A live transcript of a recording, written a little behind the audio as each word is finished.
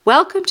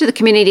Welcome to the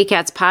Community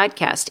Cats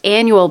Podcast,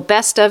 annual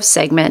Best Of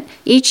segment.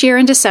 Each year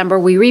in December,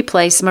 we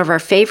replay some of our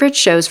favorite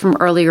shows from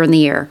earlier in the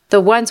year, the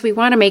ones we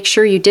want to make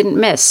sure you didn't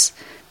miss.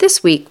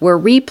 This week, we're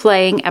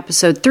replaying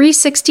episode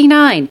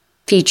 369,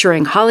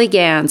 featuring Holly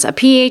Ganz, a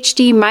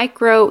PhD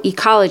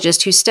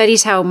microecologist who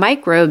studies how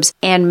microbes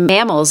and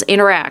mammals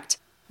interact,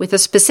 with a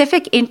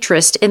specific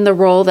interest in the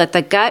role that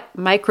the gut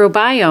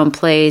microbiome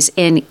plays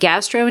in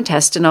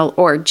gastrointestinal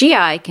or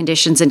GI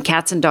conditions in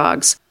cats and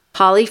dogs.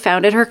 Holly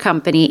founded her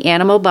company,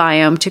 Animal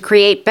Biome, to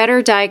create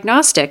better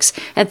diagnostics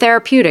and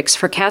therapeutics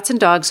for cats and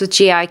dogs with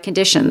GI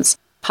conditions.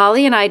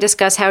 Holly and I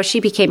discuss how she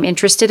became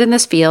interested in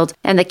this field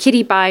and the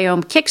Kitty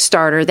Biome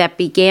Kickstarter that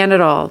began it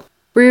all.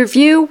 We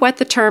review what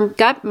the term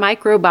gut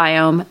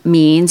microbiome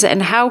means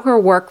and how her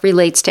work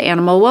relates to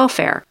animal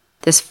welfare.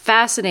 This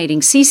fascinating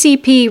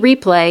CCP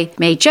replay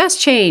may just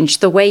change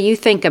the way you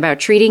think about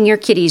treating your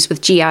kitties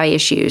with GI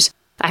issues.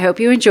 I hope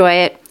you enjoy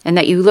it and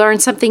that you learn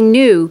something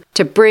new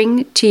to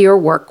bring to your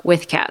work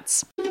with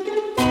cats.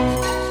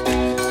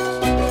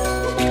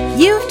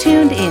 You've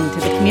tuned in to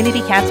the Community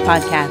Cats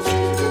Podcast.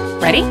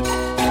 Ready?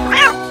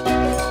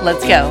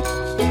 Let's go.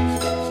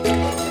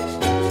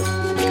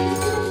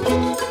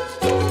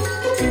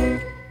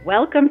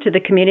 Welcome to the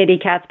Community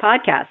Cats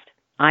Podcast.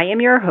 I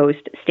am your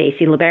host,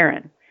 Stacy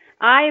LeBaron.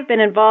 I have been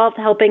involved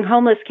helping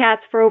homeless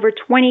cats for over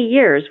 20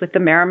 years with the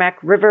Merrimack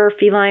River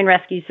Feline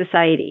Rescue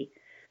Society.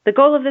 The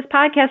goal of this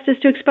podcast is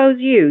to expose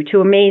you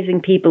to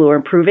amazing people who are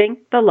improving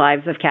the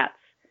lives of cats.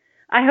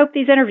 I hope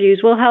these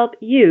interviews will help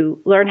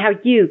you learn how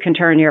you can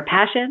turn your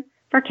passion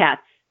for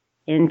cats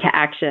into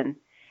action.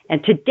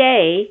 And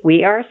today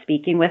we are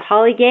speaking with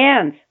Holly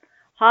Ganz.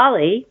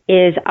 Holly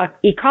is an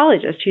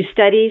ecologist who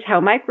studies how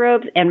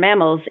microbes and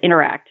mammals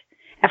interact.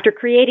 After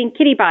creating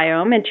Kitty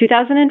Biome in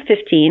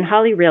 2015,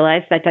 Holly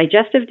realized that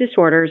digestive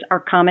disorders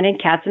are common in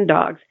cats and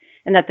dogs,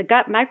 and that the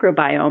gut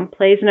microbiome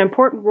plays an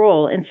important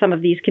role in some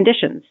of these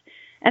conditions.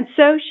 And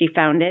so she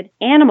founded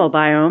Animal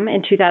Biome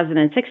in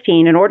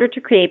 2016 in order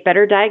to create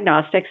better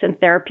diagnostics and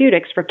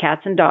therapeutics for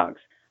cats and dogs.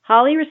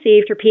 Holly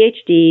received her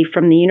PhD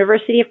from the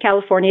University of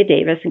California,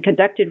 Davis, and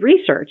conducted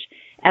research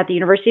at the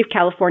University of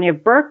California,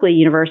 Berkeley,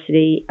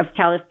 University of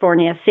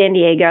California, San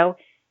Diego,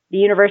 the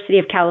University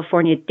of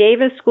California,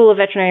 Davis School of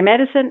Veterinary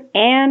Medicine,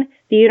 and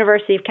the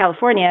University of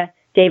California,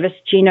 Davis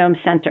Genome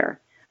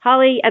Center.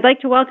 Holly, I'd like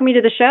to welcome you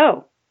to the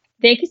show.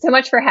 Thank you so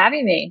much for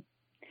having me.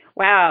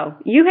 Wow.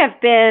 You have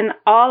been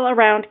all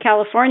around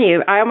California.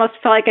 I almost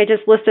feel like I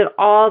just listed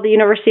all the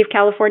University of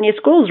California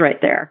schools right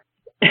there.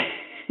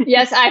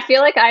 Yes, I feel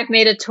like I've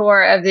made a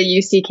tour of the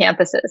UC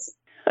campuses.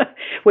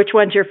 Which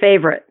one's your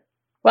favorite?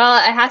 Well,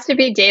 it has to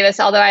be Davis,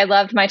 although I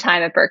loved my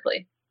time at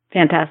Berkeley.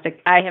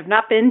 Fantastic. I have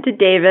not been to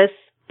Davis,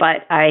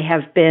 but I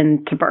have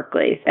been to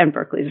Berkeley, and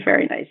Berkeley is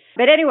very nice.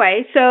 But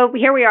anyway, so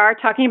here we are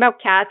talking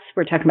about cats.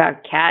 We're talking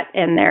about cat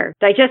and their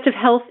digestive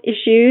health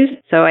issues.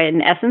 So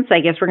in essence, I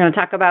guess we're going to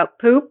talk about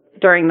poop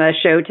during the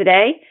show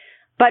today.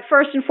 But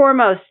first and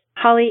foremost,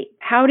 Holly,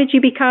 how did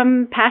you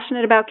become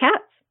passionate about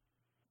cats?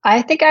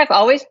 I think I've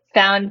always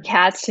found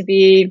cats to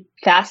be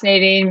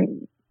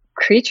fascinating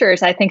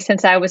creatures. I think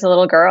since I was a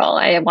little girl,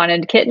 I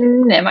wanted a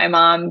kitten and my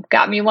mom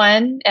got me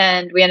one,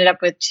 and we ended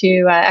up with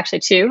two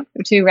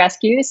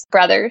rescues,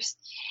 brothers.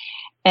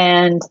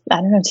 And I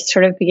don't know, it just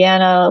sort of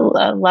began a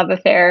love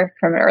affair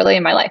from early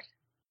in my life.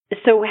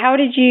 So how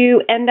did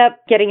you end up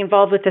getting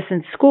involved with this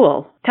in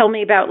school? Tell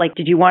me about,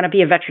 did you want to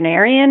be a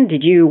veterinarian?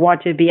 Did you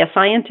want to be a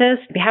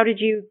scientist? How did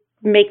you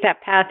make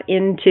that path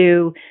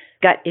into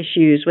gut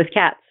issues with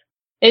cats?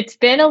 It's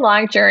been a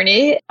long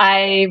journey.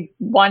 I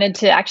wanted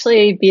to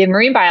actually be a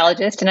marine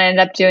biologist, and I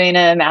ended up doing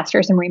a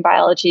master's in marine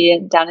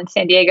biology down in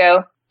San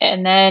Diego.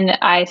 And then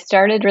I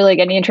started really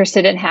getting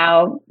interested in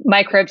how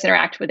microbes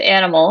interact with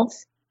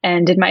animals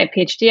and did my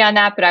PhD on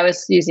that. But I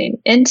was using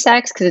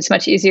insects because it's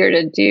much easier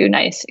to do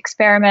nice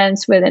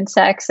experiments with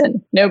insects,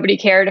 and nobody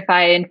cared if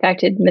I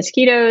infected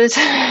mosquitoes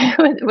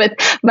with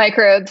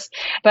microbes.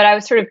 But I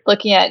was sort of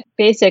looking at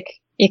basic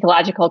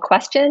ecological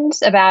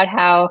questions about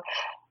how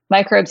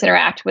microbes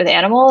interact with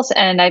animals.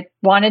 And I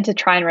wanted to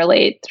try and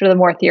relate through the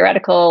more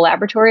theoretical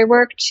laboratory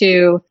work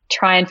to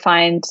try and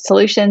find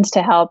solutions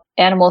to help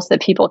animals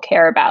that people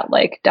care about,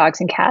 like dogs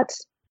and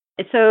cats.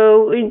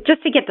 So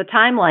just to get the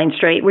timeline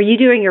straight, were you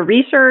doing your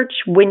research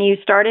when you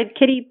started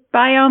Kitty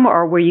Biome,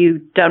 or were you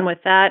done with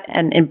that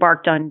and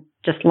embarked on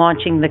just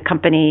launching the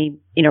company,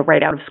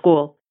 right out of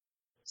school?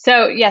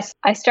 So yes,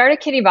 I started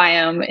Kitty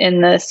Biome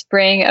in the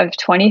spring of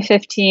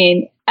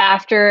 2015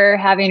 after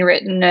having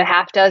written a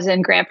half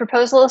dozen grant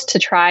proposals to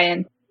try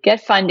and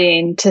get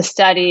funding to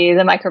study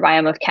the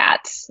microbiome of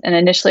cats. And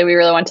initially we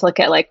really wanted to look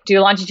at do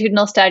a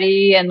longitudinal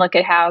study and look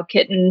at how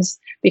kittens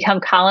become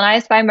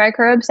colonized by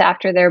microbes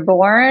after they're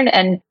born,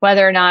 and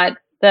whether or not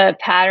the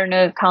pattern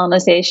of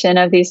colonization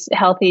of these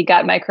healthy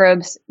gut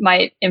microbes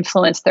might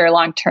influence their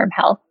long-term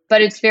health.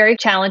 But it's very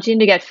challenging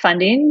to get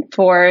funding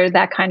for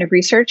that kind of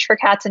research for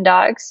cats and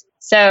dogs.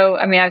 So,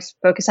 I was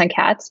focused on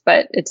cats,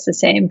 but it's the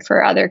same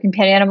for other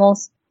companion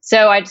animals.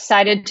 So I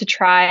decided to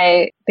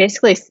try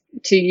basically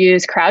to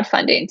use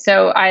crowdfunding.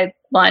 So I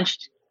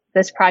launched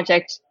this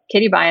project,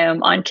 Kitty Biome,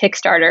 on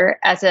Kickstarter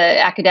as an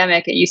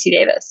academic at UC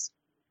Davis.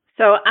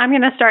 So I'm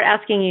going to start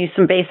asking you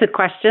some basic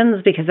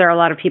questions because there are a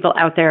lot of people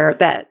out there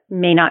that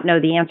may not know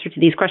the answer to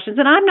these questions.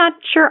 And I'm not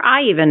sure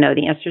I even know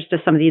the answers to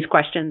some of these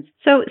questions.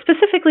 So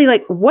specifically,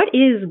 like, what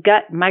is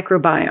gut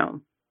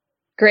microbiome?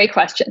 Great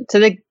question. So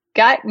the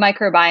gut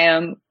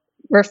microbiome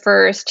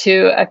refers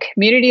to a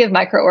community of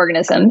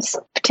microorganisms,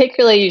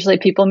 particularly usually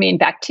people mean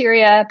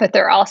bacteria, but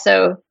there are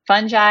also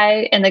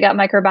fungi in the gut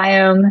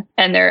microbiome,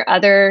 and there are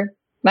other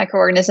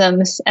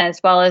microorganisms as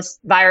well as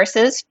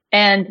viruses.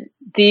 And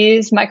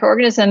these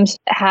microorganisms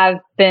have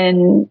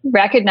been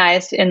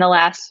recognized in the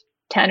last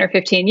 10 or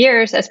 15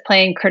 years as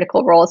playing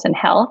critical roles in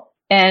health.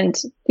 And,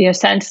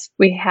 since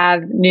we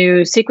have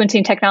new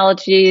sequencing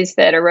technologies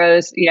that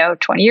arose,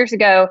 20 years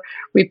ago,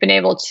 we've been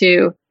able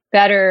to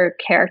better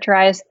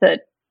characterize the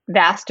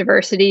vast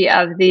diversity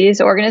of these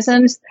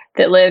organisms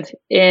that live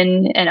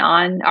in and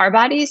on our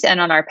bodies and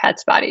on our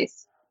pets'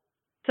 bodies.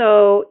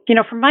 So,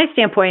 from my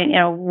standpoint,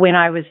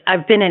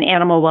 I've been in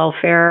animal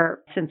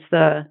welfare since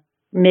the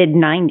mid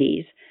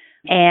 90s.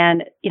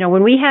 And,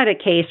 when we had a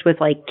case with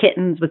like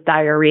kittens with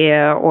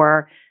diarrhea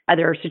or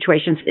other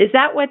situations, is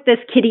that what this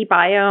Kitty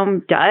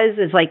Biome does?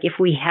 Is like if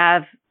we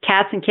have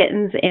cats and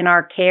kittens in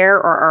our care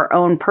or our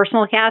own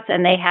personal cats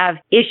and they have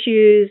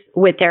issues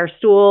with their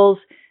stools,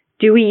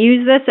 do we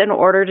use this in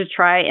order to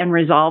try and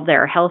resolve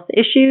their health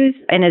issues?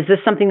 And is this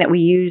something that we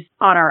use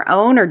on our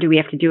own, or do we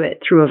have to do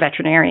it through a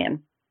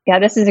veterinarian? Yeah,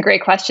 this is a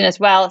great question as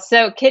well.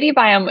 So Kitty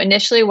Biome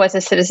initially was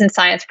a citizen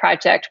science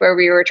project where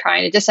we were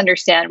trying to just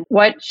understand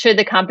what should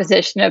the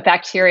composition of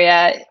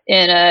bacteria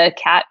in a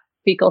cat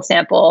fecal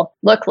sample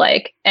look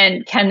like?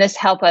 And can this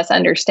help us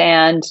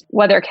understand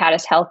whether a cat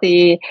is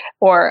healthy,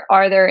 or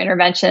are there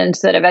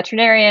interventions that a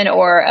veterinarian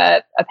or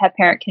a pet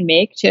parent can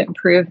make to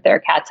improve their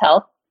cat's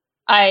health?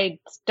 I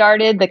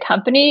started the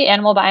company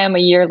Animal Biome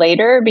a year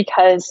later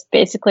because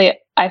basically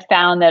I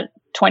found that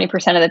 20%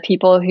 of the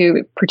people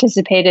who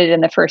participated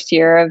in the first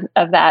year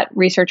of that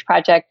research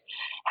project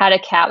had a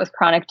cat with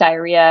chronic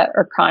diarrhea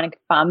or chronic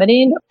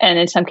vomiting, and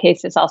in some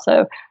cases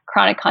also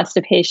chronic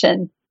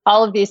constipation.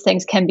 All of these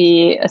things can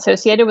be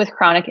associated with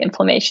chronic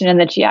inflammation in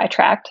the GI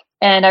tract.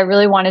 And I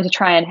really wanted to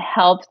try and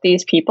help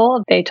these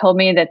people. They told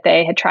me that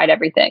they had tried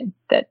everything,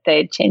 that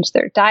they'd changed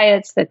their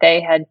diets, that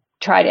they had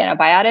tried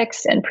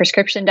antibiotics and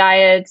prescription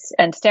diets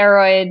and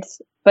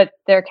steroids, but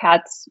their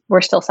cats were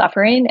still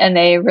suffering, and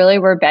they really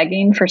were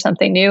begging for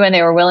something new, and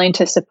they were willing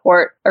to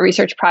support a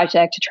research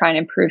project to try and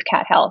improve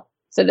cat health.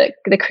 So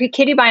the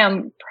Kitty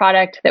Biome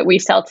product that we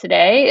sell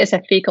today is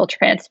a fecal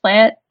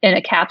transplant in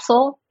a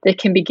capsule that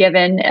can be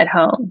given at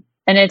home.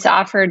 And it's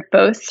offered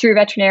both through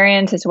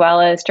veterinarians as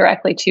well as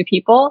directly to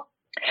people.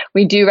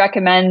 We do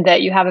recommend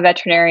that you have a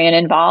veterinarian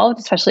involved,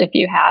 especially if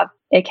you have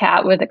a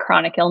cat with a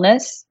chronic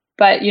illness,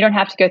 but you don't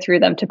have to go through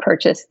them to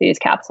purchase these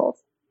capsules.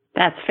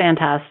 That's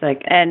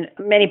fantastic. And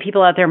many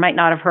people out there might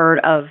not have heard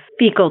of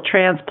fecal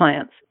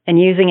transplants and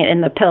using it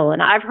in the pill.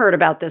 And I've heard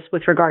about this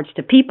with regards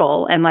to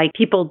people, and like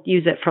people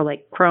use it for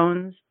like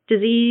Crohn's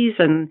disease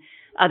and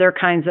other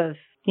kinds of,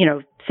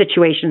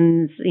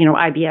 situations,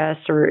 IBS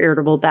or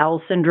irritable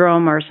bowel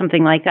syndrome or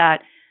something like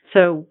that.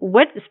 So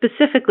what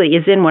specifically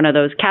is in one of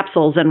those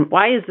capsules, and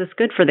why is this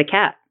good for the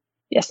cat?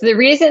 Yes, the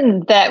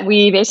reason that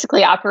we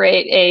basically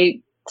operate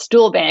a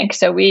stool bank,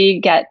 so we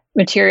get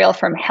material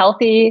from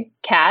healthy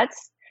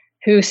cats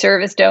who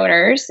serve as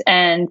donors,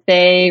 and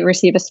they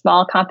receive a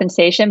small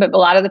compensation. But a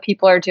lot of the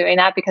people are doing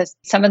that because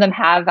some of them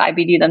have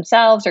IBD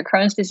themselves or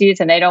Crohn's disease,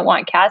 and they don't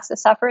want cats to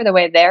suffer the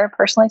way they're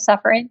personally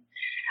suffering.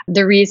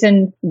 The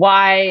reason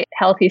why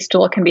healthy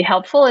stool can be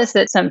helpful is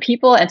that some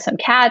people and some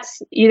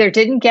cats either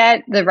didn't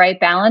get the right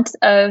balance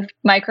of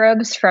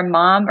microbes from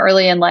mom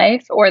early in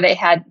life, or they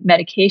had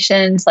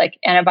medications like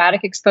antibiotic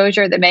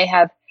exposure that may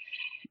have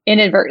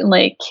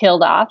inadvertently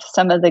killed off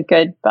some of the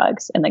good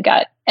bugs in the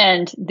gut.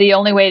 And the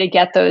only way to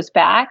get those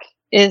back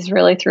is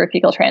really through a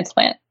fecal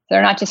transplant.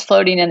 They're not just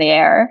floating in the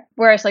air.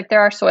 Whereas like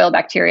there are soil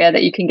bacteria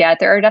that you can get.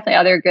 There are definitely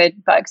other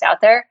good bugs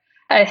out there.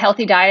 A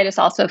healthy diet is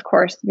also, of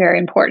course, very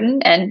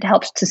important and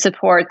helps to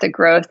support the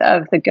growth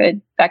of the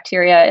good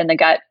bacteria in the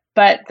gut.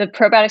 But the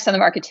probiotics on the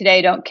market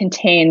today don't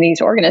contain these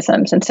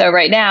organisms. And so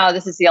right now,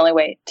 this is the only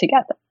way to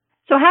get them.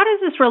 So how does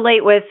this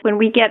relate with when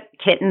we get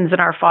kittens in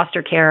our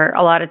foster care?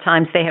 A lot of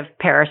times they have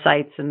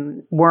parasites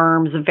and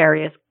worms of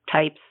various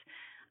types.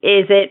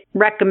 Is it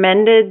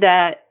recommended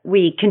that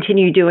we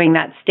continue doing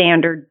that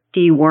standard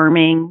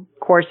deworming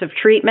course of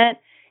treatment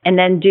and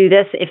then do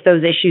this if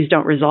those issues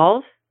don't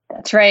resolve?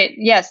 That's right.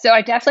 Yes. So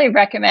I definitely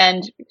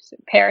recommend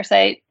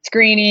parasite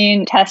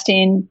screening,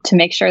 testing to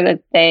make sure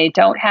that they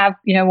don't have,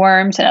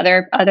 worms and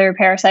other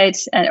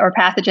parasites or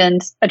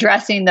pathogens,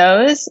 addressing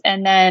those.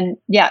 And then,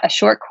 a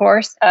short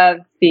course of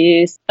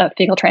these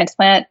fecal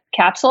transplant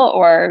capsule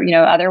or,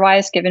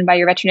 otherwise given by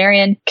your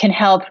veterinarian can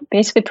help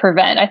basically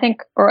prevent. I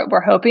think what we're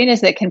hoping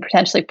is that it can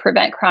potentially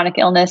prevent chronic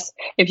illness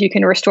if you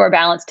can restore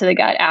balance to the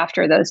gut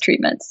after those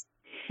treatments.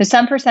 So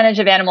some percentage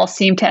of animals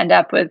seem to end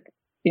up with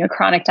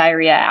chronic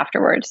diarrhea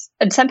afterwards.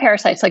 And some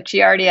parasites like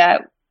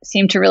Giardia,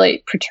 seem to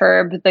really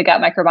perturb the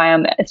gut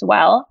microbiome as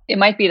well. It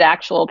might be the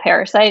actual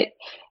parasite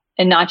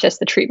and not just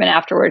the treatment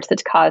afterwards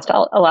that's caused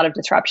a lot of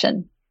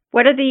disruption.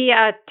 What are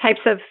the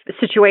types of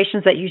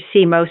situations that you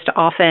see most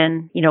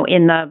often,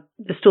 in the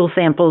stool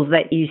samples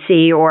that you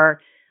see or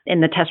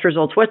in the test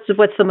results? What's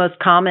the most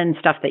common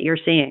stuff that you're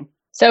seeing?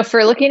 So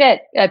for looking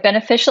at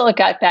beneficial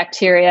gut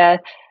bacteria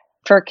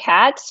for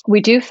cats, we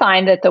do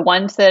find that the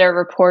ones that are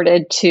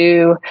reported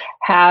to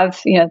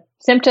have,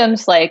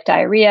 symptoms like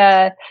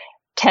diarrhea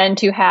tend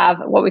to have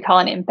what we call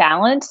an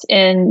imbalance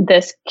in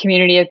this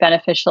community of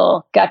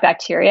beneficial gut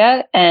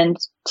bacteria and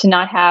to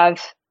not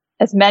have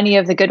as many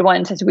of the good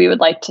ones as we would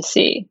like to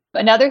see.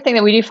 Another thing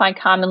that we do find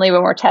commonly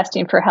when we're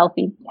testing for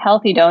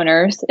healthy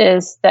donors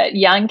is that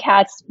young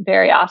cats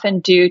very often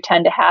do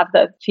tend to have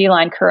the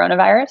feline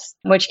coronavirus,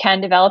 which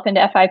can develop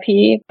into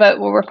FIP. But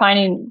what we're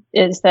finding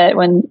is that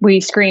when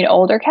we screen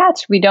older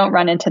cats, we don't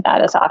run into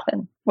that as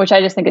often, which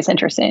I just think is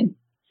interesting.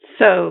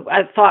 So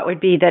a thought would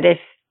be that if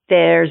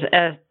there's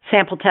a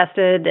sample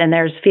tested and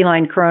there's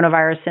feline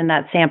coronavirus in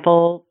that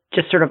sample,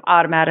 just sort of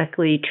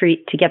automatically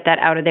treat to get that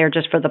out of there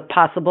just for the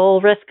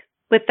possible risk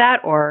with that,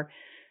 or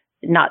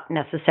not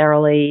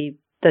necessarily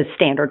the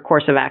standard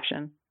course of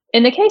action?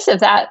 In the case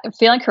of that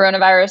feline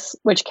coronavirus,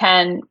 which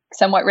can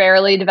somewhat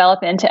rarely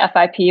develop into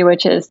FIP,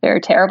 which is their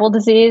terrible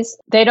disease,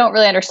 they don't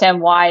really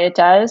understand why it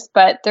does,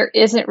 but there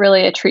isn't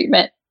really a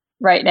treatment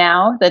right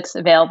now that's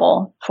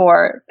available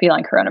for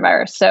feline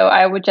coronavirus. So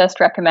I would just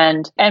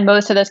recommend, and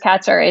most of those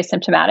cats are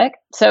asymptomatic.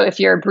 So if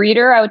you're a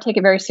breeder, I would take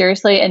it very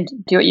seriously and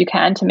do what you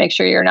can to make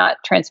sure you're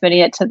not transmitting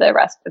it to the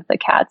rest of the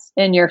cats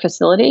in your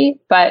facility.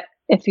 But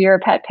if you're a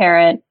pet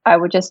parent, I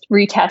would just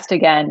retest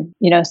again,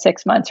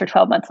 6 months or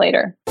 12 months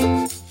later.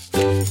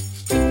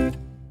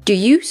 Do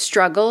you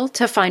struggle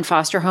to find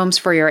foster homes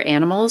for your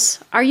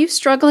animals? Are you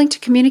struggling to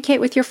communicate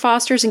with your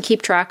fosters and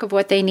keep track of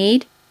what they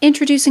need?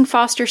 Introducing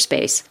Foster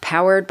Space,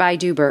 powered by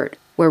Dubert,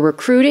 where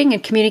recruiting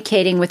and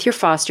communicating with your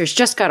fosters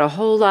just got a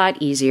whole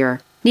lot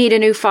easier. Need a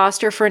new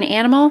foster for an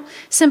animal?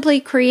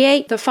 Simply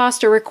create the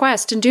foster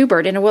request in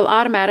Dubert and it will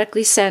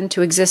automatically send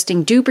to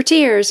existing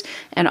Dubertiers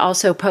and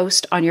also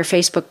post on your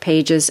Facebook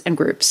pages and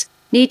groups.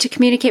 Need to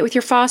communicate with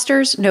your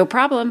fosters? No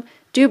problem.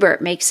 Dubert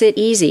makes it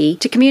easy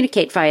to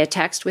communicate via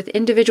text with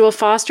individual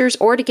fosters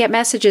or to get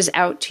messages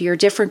out to your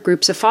different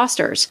groups of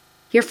fosters.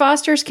 Your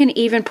fosters can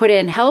even put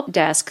in help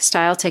desk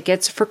style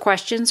tickets for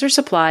questions or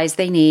supplies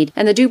they need,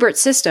 and the Dubert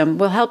system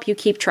will help you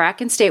keep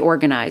track and stay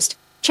organized.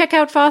 Check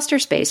out Foster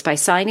Space by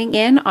signing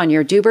in on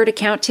your Dubert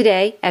account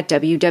today at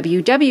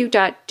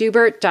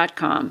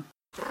www.dubert.com.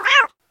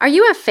 Are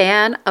you a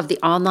fan of the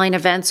online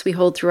events we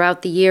hold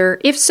throughout the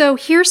year? If so,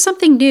 here's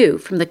something new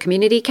from the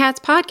Community Cats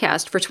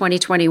podcast for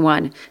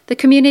 2021. The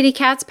Community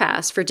Cats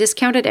Pass for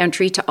discounted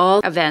entry to all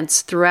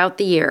events throughout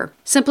the year.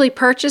 Simply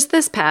purchase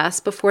this pass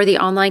before the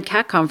online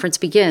cat conference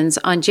begins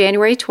on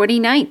January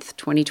 29th,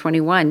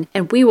 2021,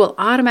 and we will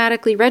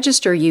automatically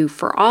register you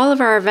for all of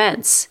our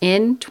events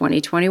in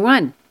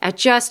 2021. At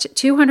just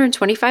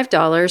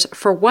 $225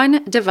 for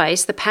one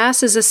device, the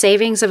pass is a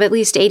savings of at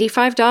least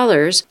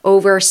 $85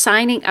 over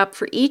signing up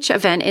for each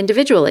event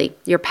individually.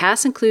 Your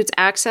pass includes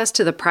access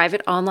to the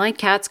private Online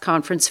Cats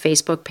Conference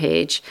Facebook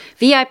page,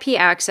 VIP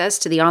access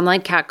to the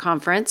Online Cat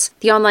Conference,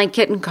 the Online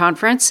Kitten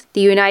Conference,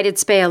 the United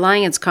Spay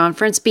Alliance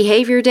Conference,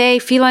 Behavior Day,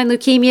 Feline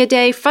Leukemia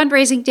Day,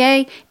 Fundraising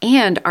Day,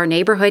 and our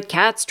Neighborhood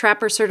Cats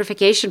Trapper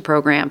Certification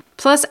Program,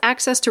 plus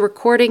access to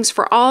recordings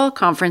for all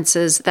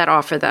conferences that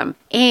offer them.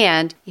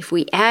 And if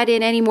we add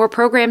in any more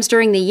programs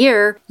during the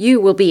year, you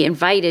will be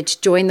invited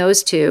to join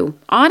those too.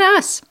 On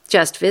us!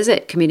 Just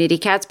visit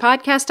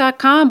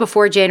communitycatspodcast.com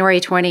before January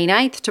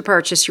 29th to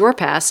purchase your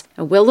pass,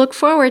 and we'll look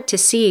forward to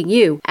seeing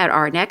you at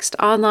our next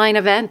online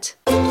event.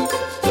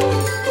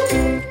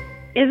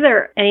 Is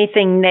there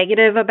anything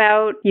negative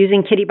about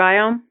using Kitty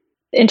Biome?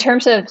 In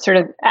terms of sort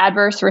of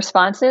adverse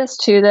responses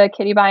to the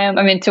Kitty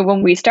Biome, so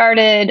when we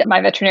started,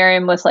 my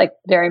veterinarian was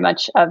very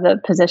much of the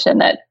position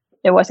that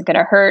it wasn't going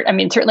to hurt.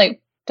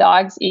 Certainly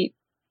dogs eat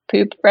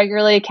poop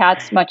regularly,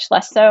 cats much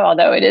less so,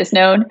 although it is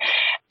known.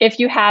 If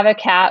you have a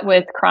cat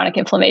with chronic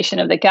inflammation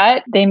of the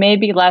gut, they may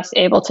be less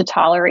able to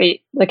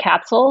tolerate the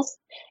capsules,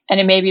 and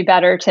it may be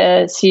better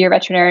to see your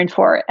veterinarian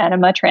for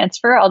enema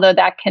transfer, although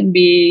that can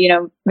be,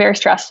 very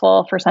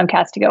stressful for some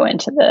cats to go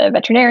into the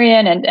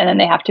veterinarian, and then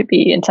they have to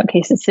be, in some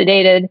cases,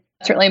 sedated.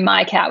 Certainly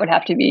my cat would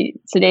have to be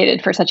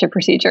sedated for such a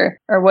procedure,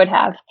 or would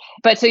have.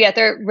 But so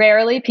there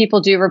rarely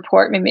people do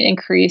report maybe an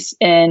increase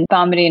in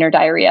vomiting or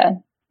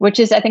diarrhea, which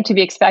is, I think, to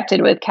be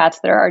expected with cats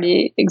that are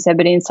already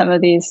exhibiting some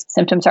of these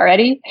symptoms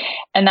already.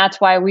 And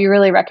that's why we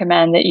really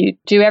recommend that you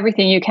do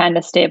everything you can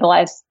to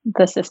stabilize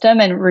the system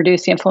and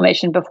reduce the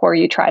inflammation before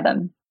you try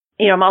them.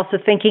 I'm also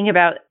thinking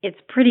about, it's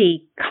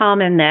pretty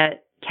common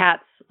that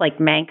cats like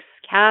Manx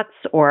cats,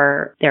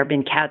 or there have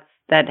been cats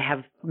that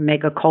have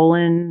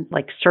megacolon,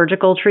 like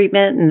surgical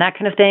treatment and that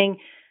kind of thing.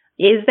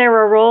 Is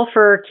there a role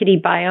for Kitty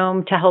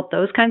Biome to help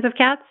those kinds of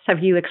cats?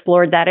 Have you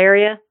explored that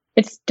area?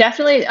 It's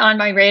definitely on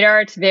my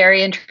radar. It's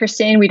very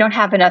interesting. We don't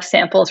have enough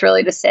samples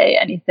really to say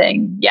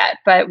anything yet,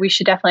 but we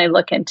should definitely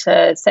look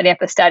into setting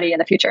up a study in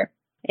the future.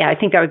 Yeah, I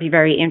think that would be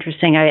very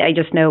interesting. I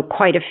just know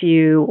quite a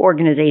few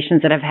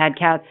organizations that have had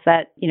cats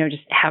that,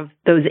 just have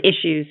those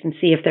issues and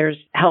see if there's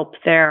help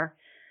there.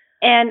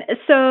 And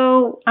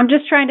so I'm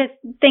just trying to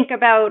think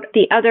about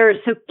the other.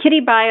 So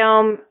Kitty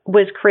Biome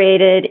was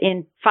created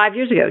 5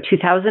 years ago,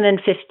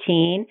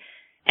 2015.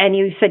 And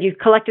you said you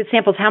collected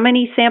samples. How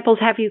many samples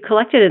have you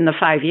collected in the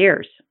 5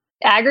 years?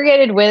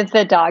 Aggregated with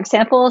the dog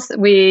samples,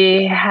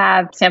 we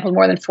have sampled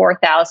more than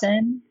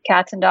 4,000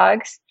 cats and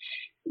dogs.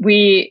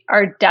 We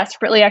are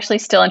desperately actually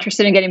still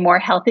interested in getting more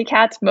healthy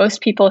cats.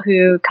 Most people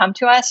who come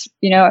to us,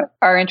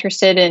 are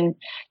interested in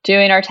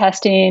doing our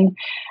testing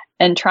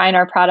and trying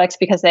our products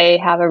because they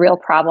have a real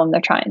problem they're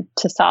trying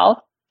to solve.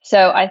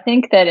 So I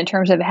think that in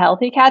terms of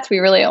healthy cats, we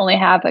really only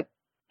have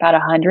about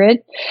 100.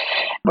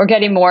 We're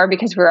getting more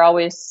because we're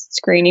always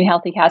screening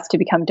healthy cats to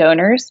become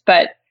donors.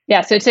 But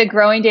yeah, so it's a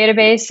growing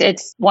database.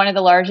 It's one of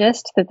the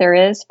largest that there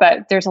is,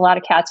 but there's a lot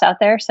of cats out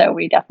there. So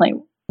we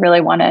definitely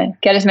really want to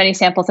get as many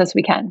samples as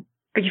we can.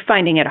 Are you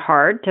finding it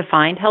hard to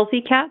find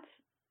healthy cats?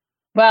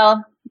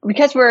 Well,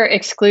 because we're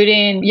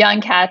excluding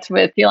young cats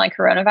with feline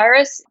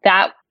coronavirus,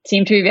 that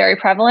seemed to be very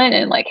prevalent,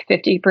 and like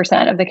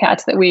 50% of the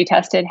cats that we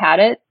tested had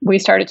it. We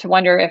started to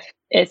wonder if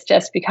it's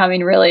just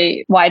becoming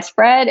really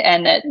widespread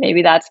and that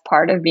maybe that's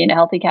part of being a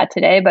healthy cat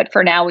today. But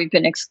for now, we've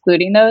been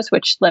excluding those,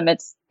 which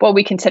limits what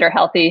we consider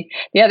healthy.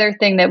 The other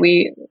thing that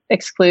we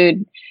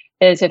exclude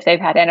is if they've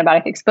had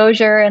antibiotic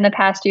exposure in the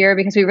past year,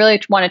 because we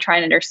really want to try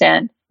and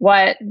understand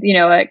what,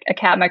 a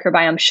cat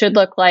microbiome should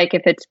look like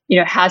if it's,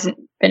 hasn't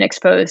been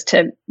exposed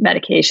to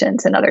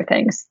medications and other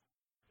things.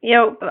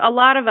 A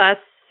lot of us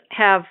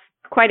have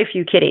quite a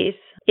few kitties.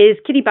 Is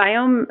Kitty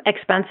Biome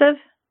expensive?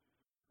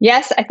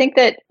 Yes, I think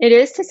that it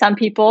is to some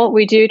people.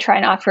 We do try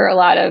and offer a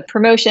lot of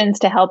promotions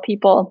to help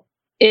people.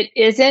 It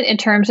isn't in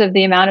terms of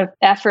the amount of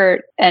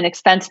effort and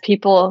expense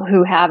people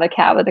who have a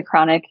cat with a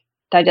chronic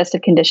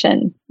digestive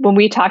condition. When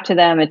we talk to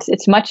them,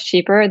 it's much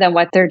cheaper than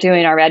what they're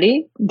doing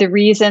already. The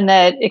reason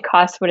that it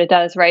costs what it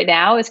does right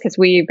now is because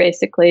we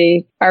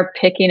basically are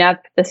picking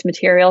up this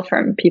material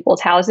from people's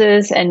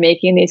houses and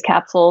making these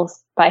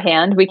capsules by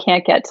hand. We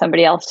can't get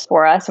somebody else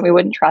for us, and we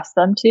wouldn't trust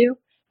them to.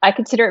 I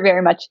consider it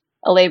very much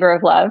a labor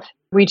of love.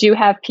 We do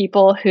have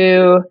people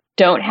who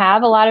don't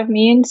have a lot of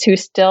means who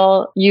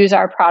still use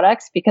our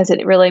products because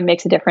it really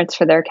makes a difference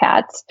for their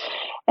cats.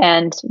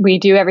 And we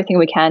do everything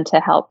we can to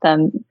help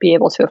them be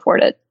able to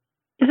afford it.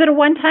 Is it a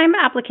one-time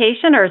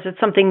application, or is it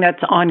something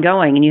that's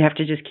ongoing and you have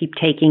to just keep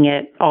taking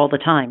it all the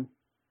time?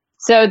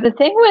 So the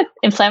thing with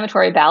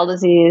inflammatory bowel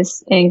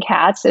disease in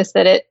cats is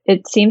that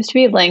it seems to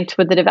be linked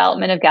with the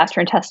development of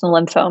gastrointestinal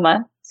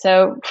lymphoma.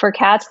 So for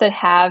cats that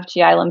have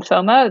GI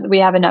lymphoma, we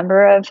have a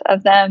number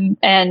of them,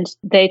 and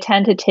they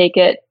tend to take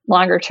it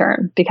longer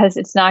term because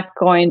it's not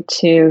going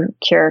to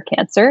cure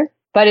cancer,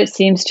 but it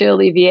seems to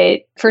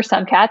alleviate, for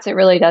some cats, it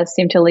really does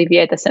seem to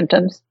alleviate the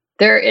symptoms.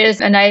 There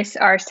is a nice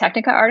Ars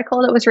Technica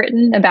article that was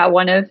written about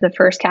one of the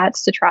first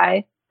cats to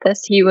try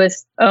this. He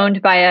was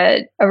owned by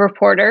a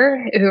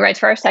reporter who writes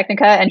for Ars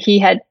Technica, and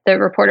the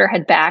reporter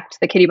had backed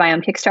the Kitty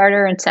Biome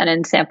Kickstarter and sent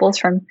in samples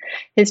from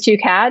his two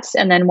cats.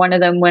 And then one of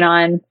them went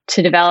on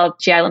to develop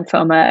GI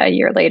lymphoma a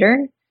year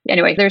later.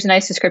 Anyway, there's a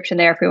nice description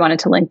there if we wanted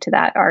to link to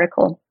that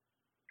article.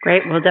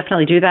 Great. We'll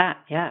definitely do that.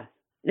 Yeah.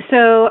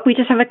 So we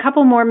just have a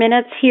couple more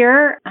minutes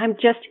here. I'm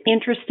just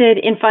interested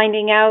in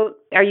finding out,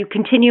 are you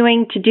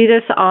continuing to do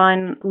this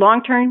on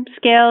long-term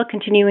scale,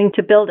 continuing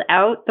to build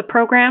out the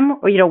program,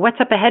 or,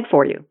 what's up ahead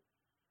for you?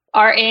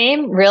 Our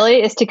aim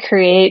really is to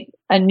create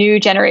a new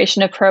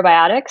generation of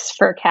probiotics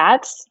for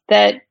cats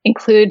that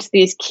includes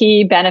these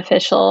key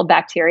beneficial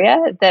bacteria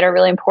that are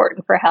really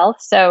important for health.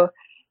 So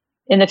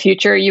in the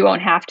future, you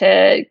won't have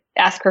to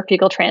ask for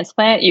fecal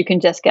transplant. You can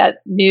just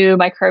get new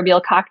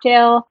microbial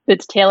cocktail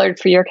that's tailored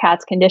for your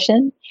cat's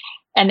condition,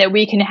 and that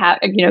we can have,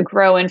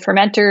 grow in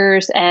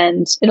fermenters,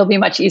 and it'll be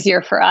much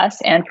easier for us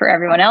and for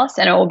everyone else,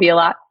 and it will be a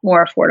lot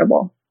more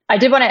affordable. I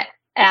did want to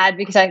add,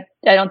 because I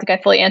don't think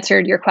I fully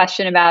answered your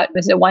question about,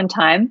 was it one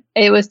time?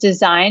 It was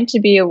designed to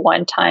be a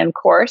one-time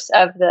course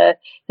of the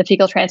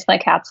fecal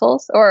transplant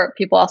capsules, or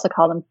people also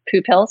call them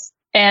poo pills.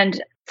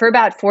 And for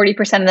about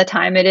 40% of the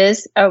time, it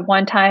is a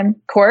one-time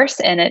course,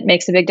 and it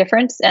makes a big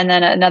difference. And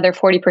then another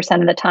 40%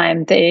 of the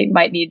time, they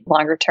might need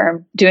longer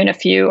term, doing a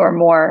few or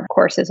more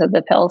courses of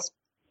the pills.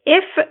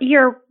 If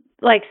you're,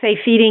 say,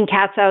 feeding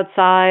cats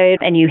outside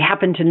and you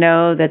happen to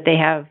know that they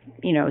have,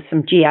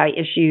 some GI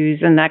issues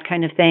and that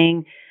kind of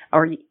thing,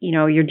 or,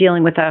 you're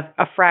dealing with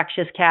a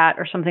fractious cat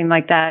or something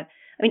like that,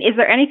 is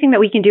there anything that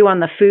we can do on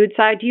the food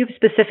side? Do you have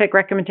specific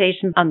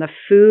recommendations on the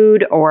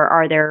food, or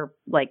are there,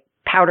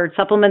 powdered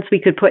supplements we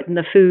could put in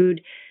the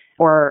food,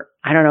 or,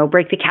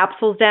 break the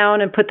capsules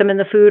down and put them in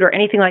the food, or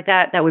anything like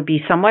that that would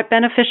be somewhat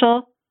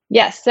beneficial?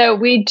 Yes. So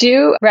we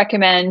do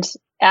recommend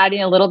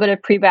adding a little bit of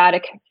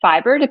prebiotic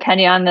fiber,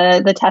 depending on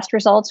the test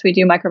results. We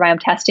do microbiome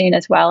testing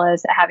as well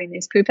as having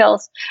these poo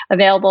pills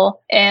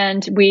available.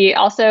 And we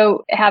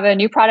also have a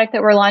new product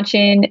that we're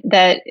launching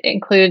that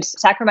includes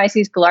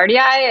Saccharomyces boulardii.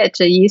 It's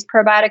a yeast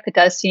probiotic that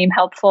does seem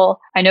helpful.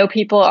 I know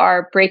people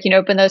are breaking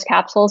open those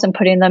capsules and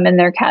putting them in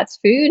their cat's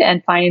food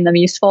and finding them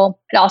useful.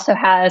 It also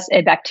has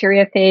a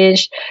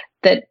bacteriophage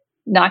that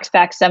knocks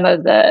back some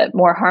of the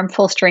more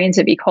harmful strains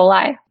of E.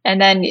 coli.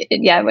 And then,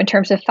 in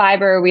terms of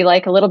fiber, we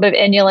like a little bit of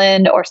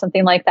inulin or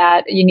something like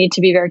that. You need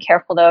to be very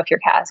careful, though. If your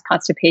cat has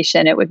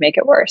constipation, it would make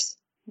it worse.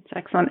 That's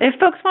excellent. If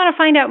folks want to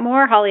find out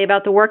more, Holly,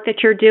 about the work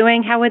that you're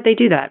doing, how would they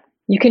do that?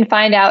 You can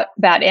find out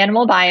about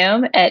Animal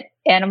Biome at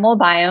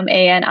animalbiome,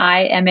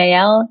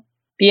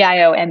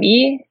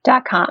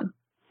 animalbiome.com.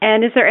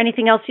 And is there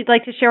anything else you'd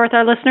like to share with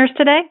our listeners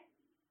today?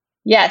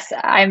 Yes,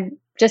 I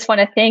just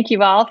want to thank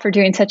you all for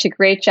doing such a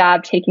great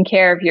job taking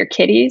care of your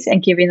kitties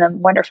and giving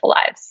them wonderful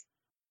lives.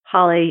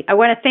 Holly, I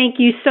want to thank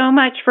you so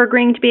much for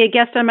agreeing to be a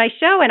guest on my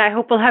show, and I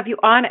hope we'll have you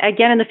on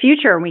again in the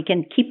future and we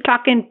can keep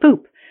talking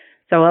poop.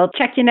 So I'll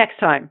check you next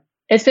time.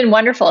 It's been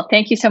wonderful.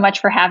 Thank you so much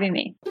for having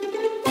me.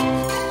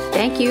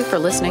 Thank you for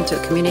listening to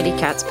the Community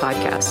Cats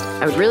podcast.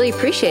 I would really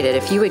appreciate it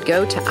if you would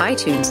go to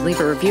iTunes, leave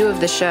a review of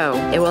the show.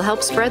 It will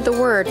help spread the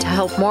word to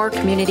help more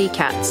community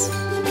cats.